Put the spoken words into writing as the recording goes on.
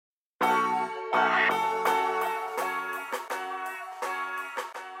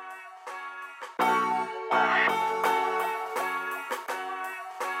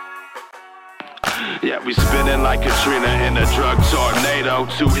Yeah, we spinning like Katrina in a drug tornado.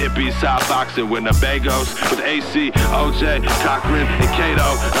 Two hippies hot boxing with Nabagos. With AC, OJ, Cochran, and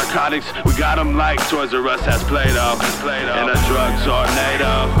Cato. Narcotics, we got them like Toys R Us has Play-Doh. In a drug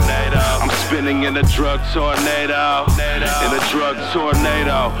tornado. I'm spinning in a drug tornado. In a drug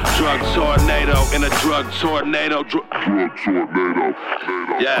tornado. Drug tornado. In a drug tornado. Drug tornado.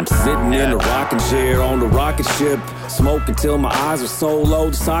 Yeah. I'm sitting in a rocking chair on the rocket ship, smoking till my eyes are so low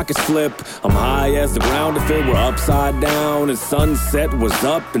the sockets flip. I'm high as the ground if it were upside down, and sunset was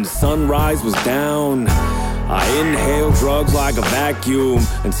up and sunrise was down. I inhale drugs like a vacuum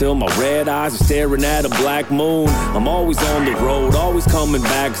until my red eyes are staring at a black moon. I'm always on the road, always coming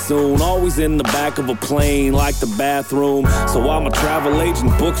back soon, always in the back of a plane like the bathroom. So while my travel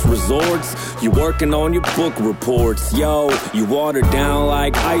agent books resorts, you working on your book reports. Yo, you water down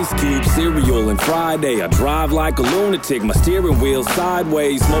like Ice Cube cereal. And Friday I drive like a lunatic, my steering wheel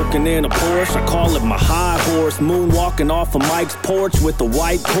sideways, smoking in a Porsche. I call it my high horse, moonwalking off of Mike's porch with a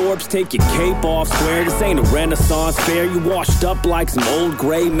white corpse. Take your cape off, swear this ain't a Renaissance fair. You washed up like some old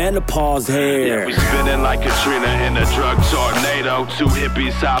gray menopause hair. Yeah, we spinning like Katrina in a drug tornado. Two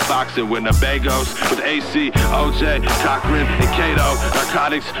hippies hot boxing with Nabagos. With AC, OJ, Cochran, and Cato.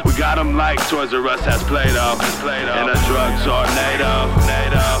 Narcotics, we got them like Toys R Us has Play-Doh. In a drug tornado.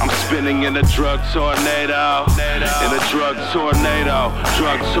 I'm spinning in a drug tornado. In a drug tornado.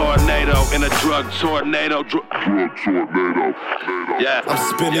 Drug tornado. In a drug tornado. Drug tornado. Yeah. I'm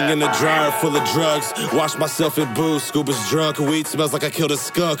spinning in a dryer full of drugs. Wash myself in booze. Scuba's drunk. Weed smells like I killed a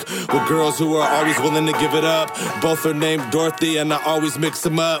skunk. With girls who are always willing to give it up. Both are named Dorothy and I always mix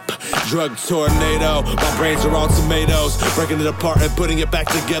them up. Drug tornado. My brains are all tomatoes. Breaking it apart and putting it back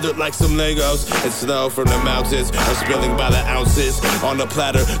together like some Legos. And snow from the mountains are spilling by the ounces. On the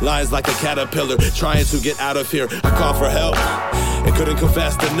platter, lines like a caterpillar. Trying to get out of here. I call for help. It couldn't come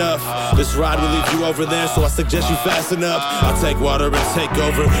fast enough. This ride will leave you over there, so I suggest you fasten up. I'll take water and take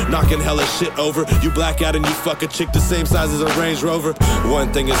over, knocking hella shit over. You black out and you fuck a chick the same size as a Range Rover.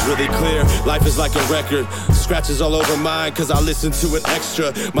 One thing is really clear, life is like a record. Scratches all over mine, cause I listen to it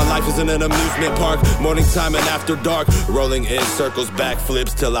extra. My life is in an amusement park, morning time and after dark. Rolling in circles,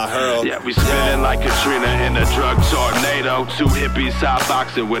 backflips till I hurl. Yeah, we spinning like Katrina in a drug tornado. Two hippies hot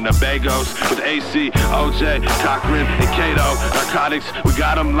boxing with Nabagos. With AC, OJ, Cochran, and Cato. Narcotics, we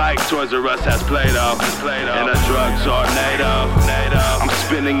got them like Toys R Us has Play-Doh. In a drug tornado. I'm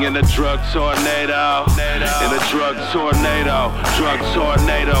spinning in a drug tornado. In a drug tornado. Drug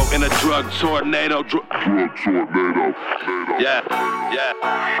tornado. In a drug tornado. Drug tornado. Yeah.